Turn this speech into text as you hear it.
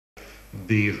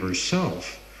be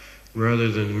herself,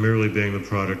 rather than merely being the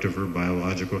product of her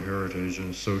biological heritage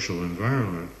and social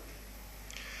environment.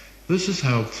 This is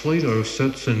how Plato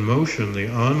sets in motion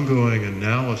the ongoing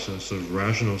analysis of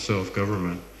rational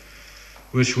self-government,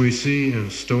 which we see in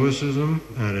Stoicism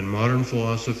and in modern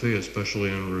philosophy, especially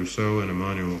in Rousseau and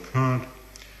Immanuel Kant,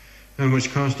 and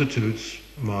which constitutes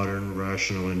modern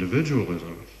rational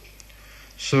individualism.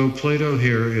 So Plato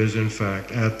here is in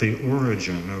fact at the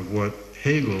origin of what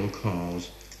Hegel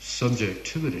calls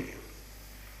subjectivity.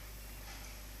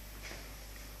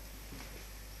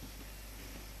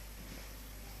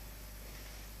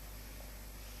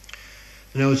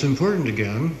 Now it's important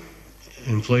again,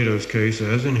 in Plato's case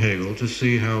as in Hegel, to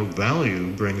see how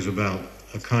value brings about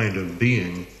a kind of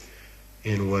being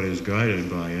in what is guided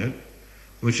by it,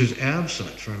 which is absent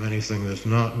from anything that's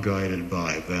not guided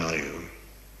by value.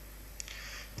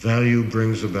 Value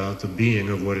brings about the being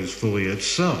of what is fully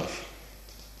itself,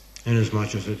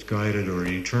 inasmuch as it's guided or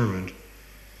determined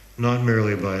not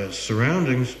merely by its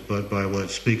surroundings, but by what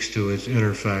speaks to its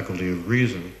inner faculty of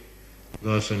reason,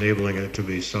 thus enabling it to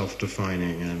be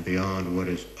self-defining and beyond what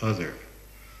is other.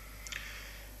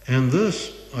 And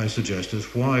this, I suggest,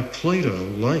 is why Plato,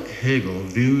 like Hegel,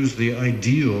 views the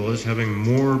ideal as having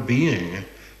more being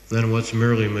than what's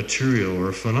merely material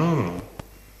or phenomenal.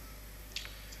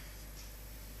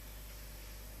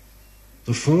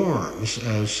 The forms,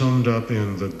 as summed up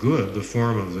in the good, the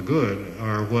form of the good,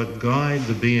 are what guide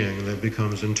the being that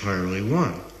becomes entirely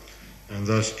one, and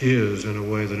thus is in a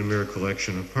way that a mere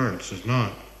collection of parts is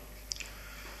not.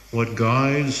 What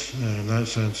guides, and in that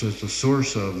sense is the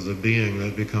source of the being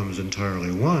that becomes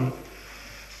entirely one,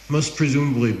 must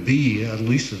presumably be at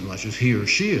least as much as he or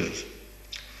she is.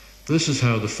 This is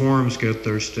how the forms get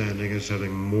their standing as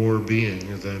having more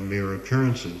being than mere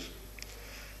appearances.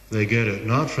 They get it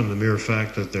not from the mere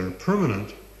fact that they're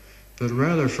permanent, but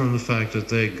rather from the fact that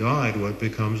they guide what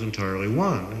becomes entirely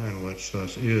one, and which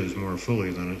thus is more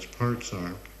fully than its parts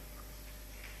are.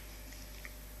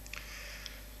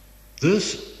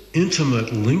 This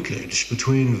intimate linkage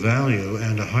between value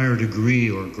and a higher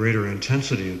degree or greater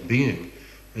intensity of being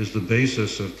is the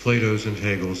basis of Plato's and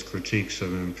Hegel's critiques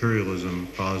of imperialism,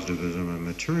 positivism, and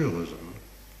materialism.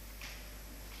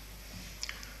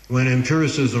 When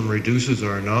empiricism reduces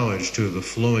our knowledge to the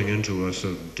flowing into us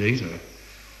of data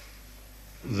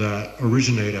that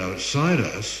originate outside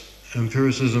us,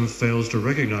 empiricism fails to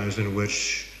recognize the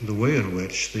way in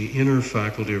which the inner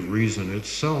faculty of reason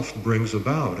itself brings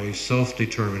about a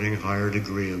self-determining higher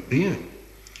degree of being,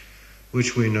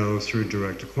 which we know through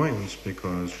direct acquaintance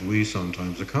because we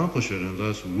sometimes accomplish it, and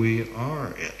thus we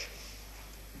are it.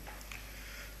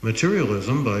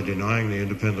 Materialism, by denying the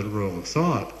independent role of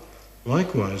thought,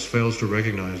 likewise fails to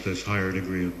recognize this higher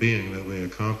degree of being that we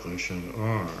accomplish and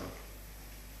are.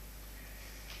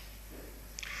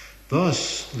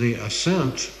 Thus, the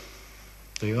ascent,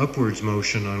 the upwards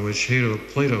motion on which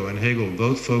Plato and Hegel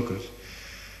both focus,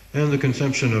 and the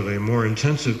conception of a more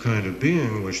intensive kind of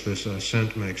being which this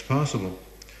ascent makes possible,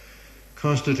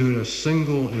 constitute a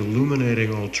single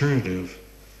illuminating alternative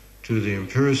to the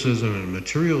empiricism and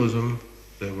materialism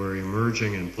that were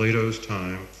emerging in Plato's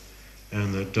time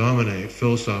and that dominate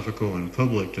philosophical and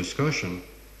public discussion,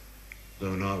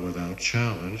 though not without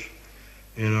challenge,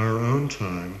 in our own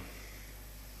time.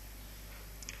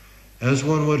 As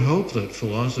one would hope that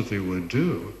philosophy would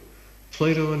do,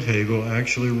 Plato and Hegel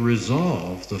actually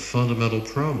resolve the fundamental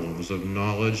problems of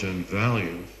knowledge and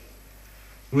value,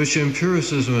 which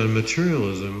empiricism and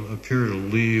materialism appear to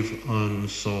leave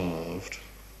unsolved.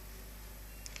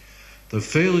 The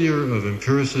failure of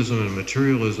empiricism and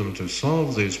materialism to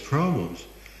solve these problems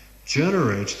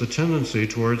generates the tendency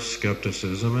towards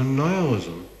skepticism and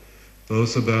nihilism,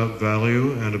 both about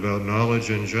value and about knowledge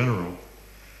in general,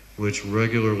 which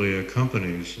regularly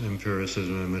accompanies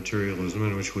empiricism and materialism,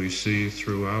 and which we see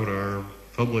throughout our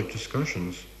public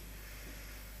discussions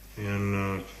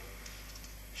in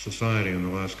society in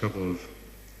the last couple of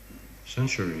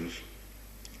centuries.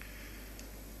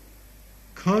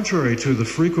 Contrary to the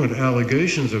frequent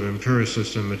allegations of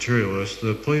empiricists and materialists,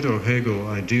 the Plato-Hegel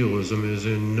idealism is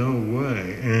in no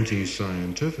way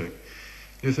anti-scientific.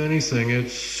 If anything,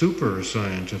 it's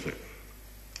super-scientific.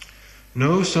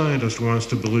 No scientist wants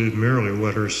to believe merely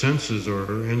what her senses or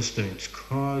her instincts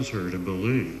cause her to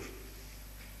believe.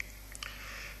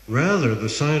 Rather, the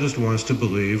scientist wants to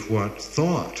believe what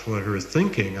her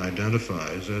thinking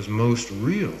identifies as most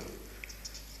real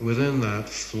within that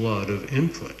flood of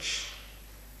inputs.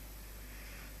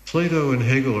 Plato and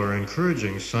Hegel are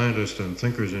encouraging scientists and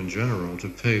thinkers in general to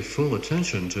pay full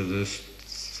attention to this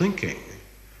thinking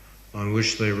on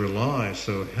which they rely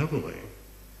so heavily.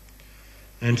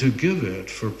 and to give it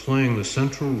for playing the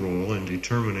central role in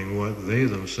determining what they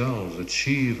themselves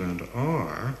achieve and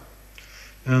are,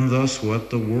 and thus what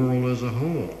the world as a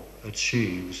whole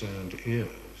achieves and is.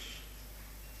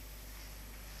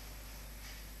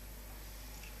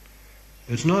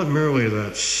 It's not merely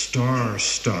that star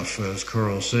stuff, as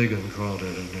Carl Sagan called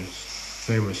it in his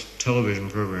famous television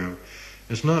program.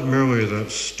 It's not merely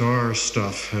that star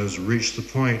stuff has reached the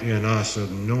point in us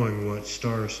of knowing what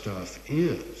star stuff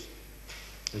is.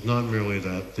 It's not merely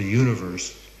that the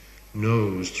universe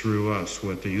knows through us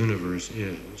what the universe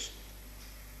is.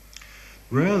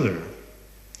 Rather,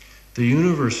 the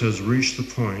universe has reached the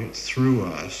point through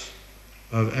us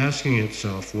of asking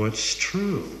itself what's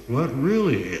true, what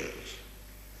really is,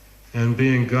 and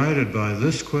being guided by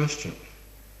this question,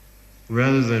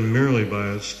 rather than merely by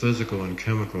its physical and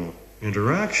chemical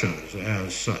interactions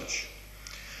as such.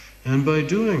 And by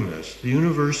doing this, the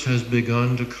universe has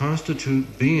begun to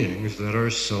constitute beings that are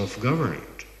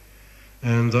self-governed,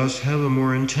 and thus have a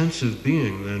more intensive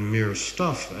being than mere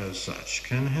stuff as such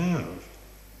can have.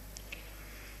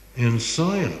 In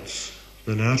science,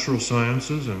 the natural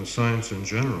sciences and science in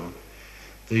general,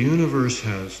 the universe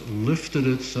has lifted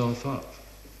itself up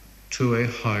to a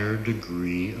higher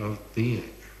degree of being.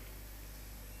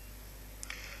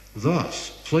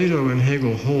 Thus, Plato and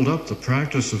Hegel hold up the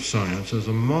practice of science as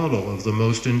a model of the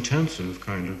most intensive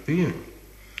kind of being.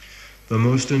 The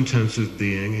most intensive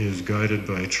being is guided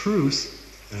by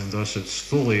truth, and thus it's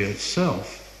fully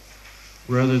itself,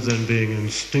 rather than being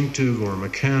instinctive or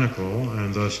mechanical,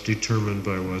 and thus determined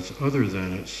by what's other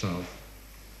than itself.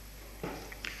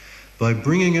 By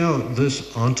bringing out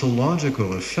this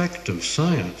ontological effect of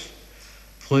science,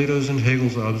 Plato's and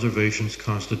Hegel's observations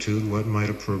constitute what might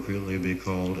appropriately be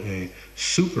called a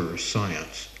super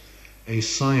science, a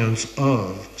science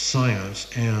of science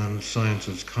and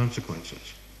science's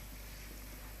consequences.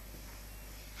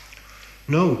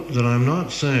 Note that I'm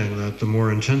not saying that the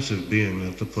more intensive being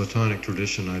that the Platonic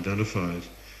tradition identifies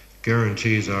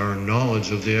guarantees our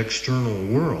knowledge of the external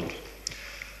world.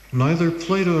 Neither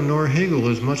Plato nor Hegel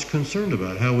is much concerned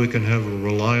about how we can have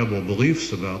reliable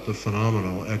beliefs about the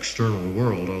phenomenal external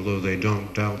world, although they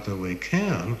don't doubt that we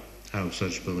can have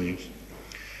such beliefs.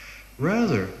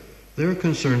 Rather, they're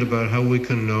concerned about how we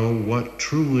can know what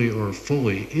truly or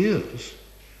fully is,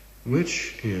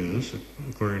 which is,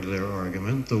 according to their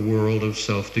argument, the world of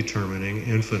self-determining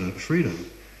infinite freedom.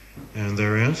 And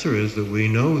their answer is that we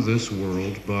know this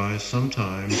world by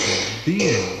sometimes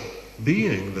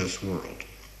being this world.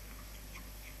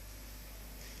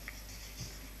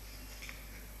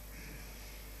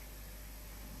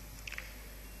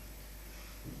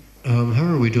 How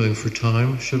are we doing for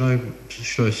time? Should I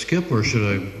skip, or should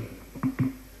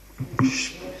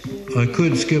I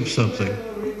could skip something. I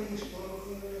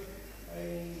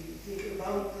think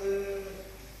about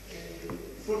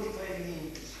 45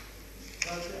 minutes,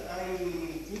 but I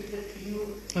think that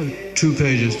you I have 2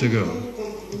 pages to go.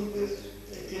 conclude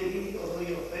the reading of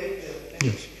your paper, and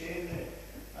Yes. then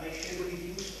I shall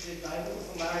reduce the time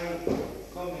of my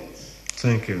comments.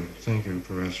 Thank you,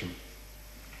 Professor.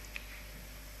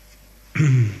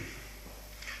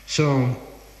 So,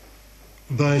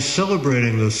 by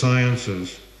celebrating the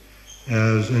sciences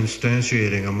as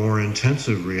instantiating a more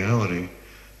intensive reality,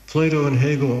 Plato and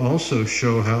Hegel also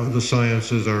show how the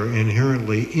sciences are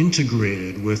inherently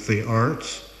integrated with the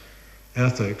arts,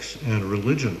 ethics, and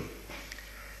religion.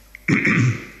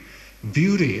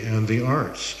 Beauty and the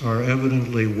arts are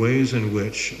evidently ways in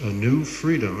which a new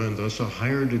freedom, and thus a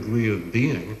higher degree of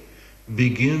being,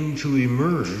 begin to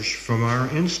emerge from our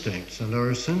instincts and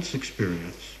our sense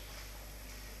experience.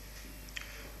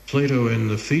 Plato in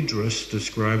the Phaedrus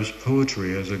describes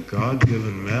poetry as a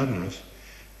God-given madness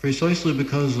precisely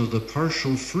because of the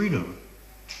partial freedom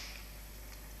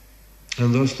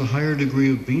and thus the higher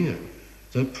degree of being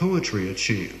that poetry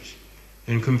achieves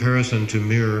in comparison to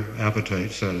mere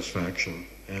appetite satisfaction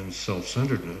and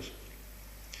self-centeredness.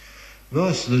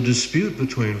 Thus, the dispute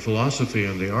between philosophy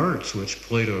and the arts, which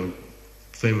Plato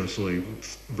famously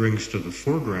brings to the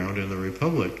foreground in the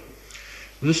Republic,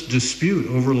 this dispute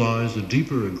overlies a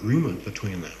deeper agreement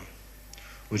between them,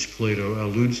 which Plato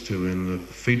alludes to in the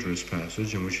Phaedrus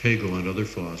passage, and which Hegel and other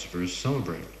philosophers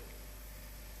celebrate.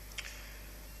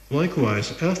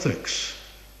 Likewise, ethics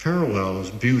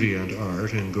parallels beauty and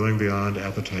art in going beyond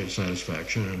appetite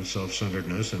satisfaction and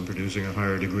self-centeredness and producing a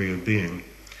higher degree of being.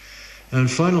 And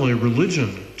finally,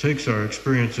 religion takes our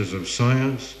experiences of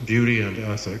science, beauty, and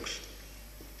ethics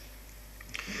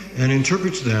and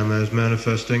interprets them as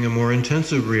manifesting a more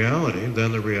intensive reality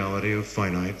than the reality of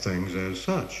finite things as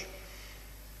such.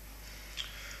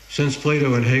 Since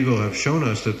Plato and Hegel have shown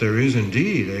us that there is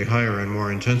indeed a higher and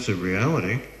more intensive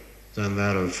reality than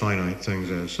that of finite things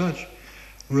as such,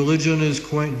 religion is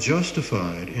quite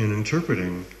justified in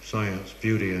interpreting science,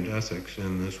 beauty, and ethics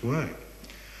in this way,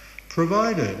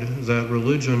 provided that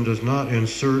religion does not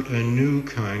insert a new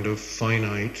kind of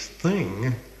finite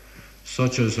thing,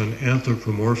 such as an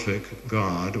anthropomorphic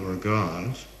god or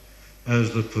gods,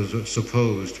 as the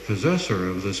supposed possessor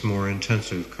of this more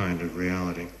intensive kind of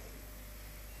reality.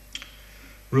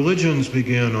 Religions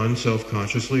began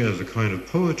unselfconsciously as a kind of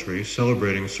poetry,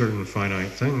 celebrating certain finite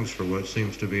things for what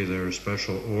seems to be their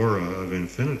special aura of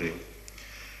infinity,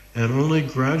 and only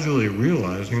gradually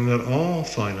realizing that all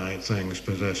finite things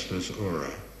possess this aura,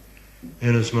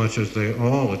 inasmuch as they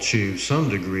all achieve some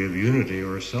degree of unity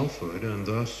or selfhood, and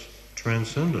thus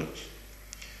transcendence.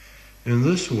 In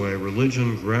this way,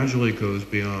 religion gradually goes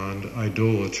beyond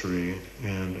idolatry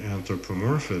and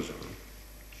anthropomorphism.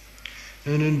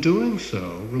 And in doing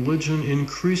so, religion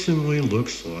increasingly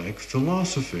looks like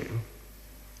philosophy,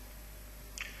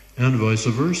 and vice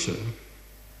versa.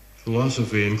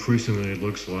 Philosophy increasingly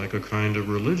looks like a kind of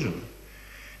religion,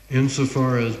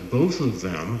 insofar as both of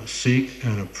them seek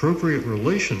an appropriate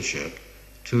relationship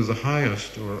to the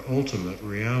highest or ultimate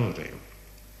reality.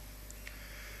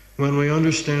 When we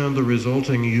understand the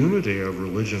resulting unity of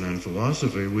religion and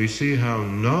philosophy, we see how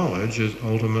knowledge is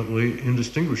ultimately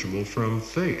indistinguishable from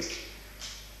faith,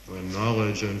 when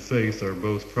knowledge and faith are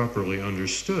both properly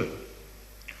understood.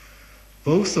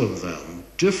 Both of them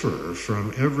differ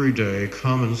from everyday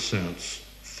common sense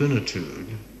finitude,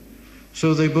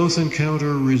 so they both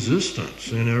encounter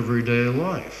resistance in everyday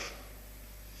life.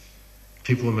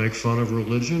 People make fun of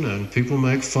religion and people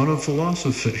make fun of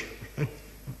philosophy.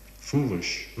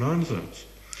 Foolish nonsense.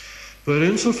 But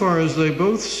insofar as they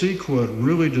both seek what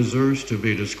really deserves to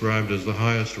be described as the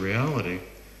highest reality,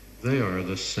 they are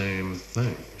the same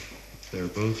thing. They're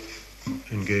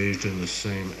both engaged in the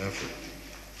same effort.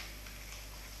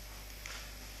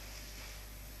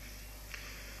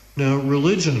 Now,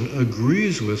 religion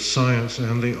agrees with science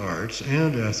and the arts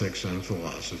and ethics and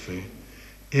philosophy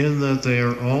in that they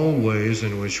are all ways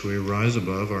in which we rise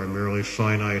above our merely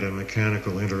finite and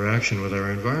mechanical interaction with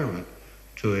our environment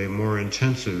to a more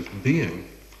intensive being.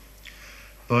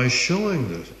 By showing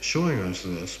us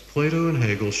this, Plato and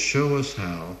Hegel show us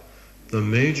how the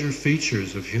major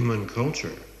features of human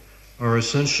culture are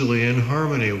essentially in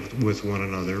harmony with one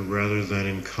another rather than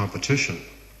in competition.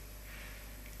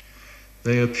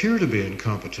 They appear to be in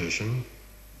competition,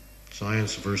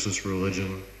 science versus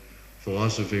religion,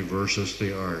 philosophy versus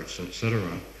the arts, etc.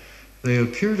 They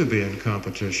appear to be in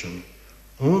competition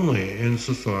only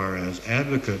insofar as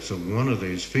advocates of one of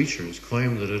these features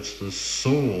claim that it's the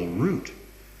sole route,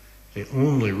 the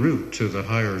only route to the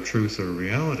higher truth or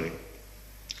reality.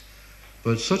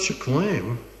 But such a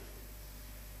claim,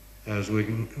 as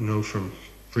we know from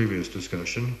previous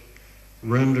discussion,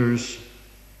 renders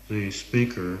the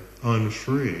speaker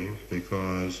unfree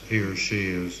because he or she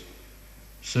is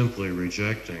simply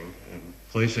rejecting and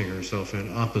placing herself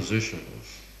in opposition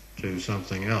to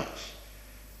something else,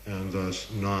 and thus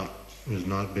is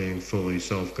not being fully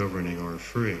self-governing or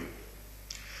free.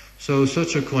 So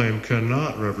such a claim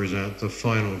cannot represent the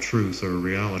final truth or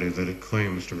reality that it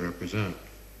claims to represent.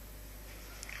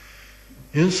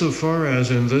 Insofar as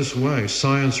in this way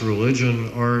science,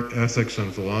 religion, art, ethics,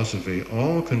 and philosophy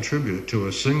all contribute to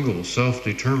a single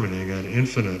self-determining and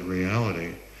infinite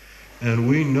reality, and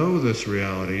we know this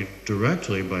reality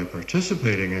directly by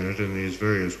participating in it in these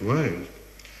various ways,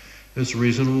 it's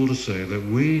reasonable to say that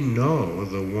we know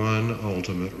the one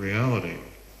ultimate reality.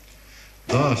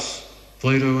 Thus,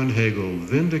 Plato and Hegel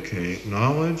vindicate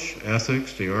knowledge,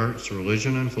 ethics, the arts,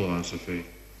 religion, and philosophy,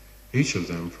 each of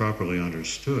them properly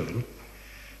understood,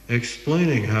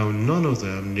 explaining how none of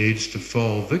them needs to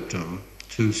fall victim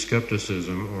to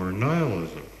skepticism or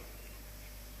nihilism.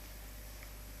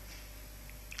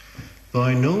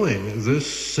 By knowing this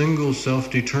single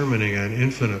self-determining and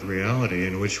infinite reality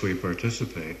in which we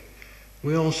participate,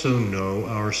 we also know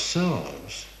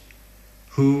ourselves,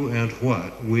 who and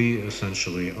what we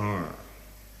essentially are.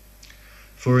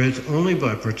 For it's only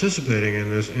by participating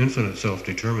in this infinite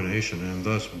self-determination and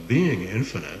thus being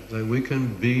infinite that we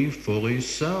can be fully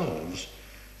selves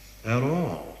at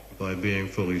all, by being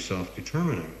fully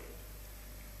self-determining.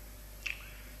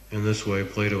 In this way,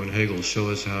 Plato and Hegel show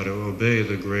us how to obey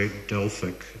the great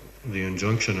Delphic, the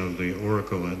injunction of the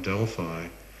oracle at Delphi,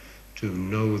 to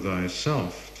know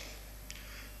thyself.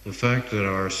 The fact that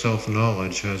our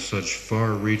self-knowledge has such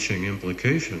far-reaching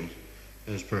implications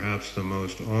is perhaps the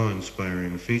most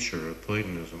awe-inspiring feature of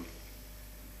Platonism.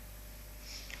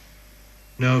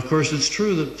 Now, of course, it's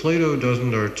true that Plato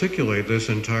doesn't articulate this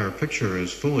entire picture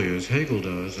as fully as Hegel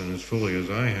does and as fully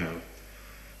as I have.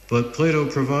 But Plato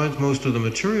provides most of the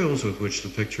materials with which the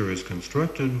picture is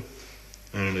constructed,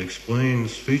 and it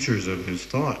explains features of his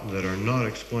thought that are not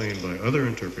explained by other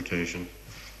interpretations,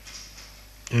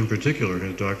 in particular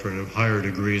his doctrine of higher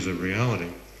degrees of reality.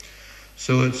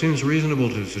 So it seems reasonable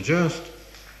to suggest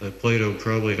that Plato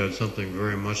probably had something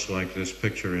very much like this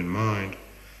picture in mind,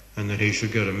 and that he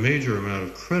should get a major amount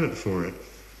of credit for it,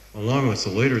 along with the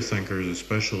later thinkers,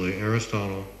 especially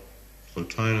Aristotle,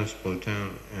 Plotinus,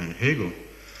 Platon, and Hegel,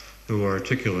 who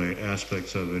articulate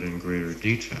aspects of it in greater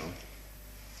detail.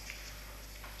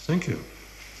 Thank you.